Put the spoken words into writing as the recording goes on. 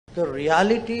The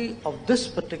reality of this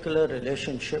particular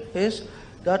relationship is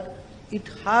that it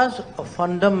has a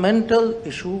fundamental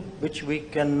issue which we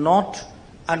cannot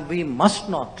and we must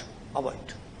not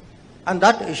avoid. And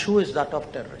that issue is that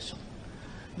of terrorism.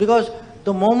 Because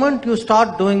the moment you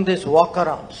start doing these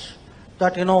walkarounds,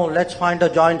 that, let's find a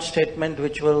joint statement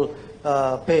which will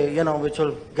which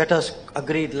will get us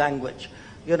agreed language.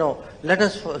 Let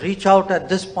us reach out at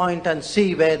this point and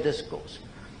see where this goes.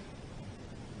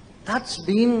 That's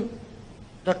been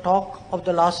the talk of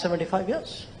the last 75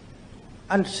 years.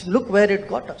 And look where it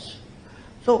got us.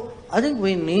 So I think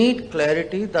we need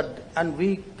clarity and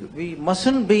we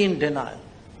mustn't be in denial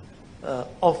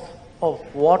of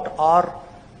what are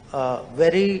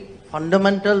very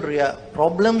fundamental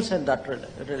problems in that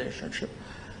relationship.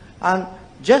 And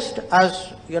just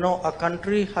as, a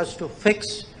country has to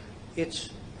fix its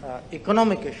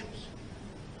economic issues,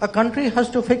 a country has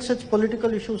to fix its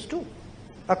political issues too.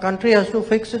 A country has to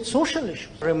fix its social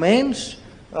issues. Remains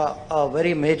a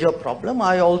very major problem.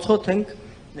 I also think,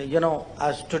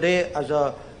 as today,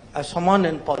 as someone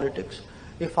in politics,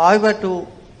 if I were to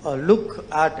look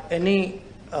at any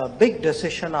big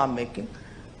decision I'm making,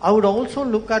 I would also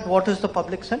look at what is the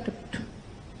public sentiment.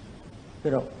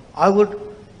 I would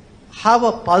have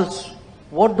a pulse.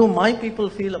 What do my people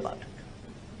feel about it?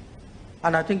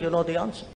 And I think you know the answer.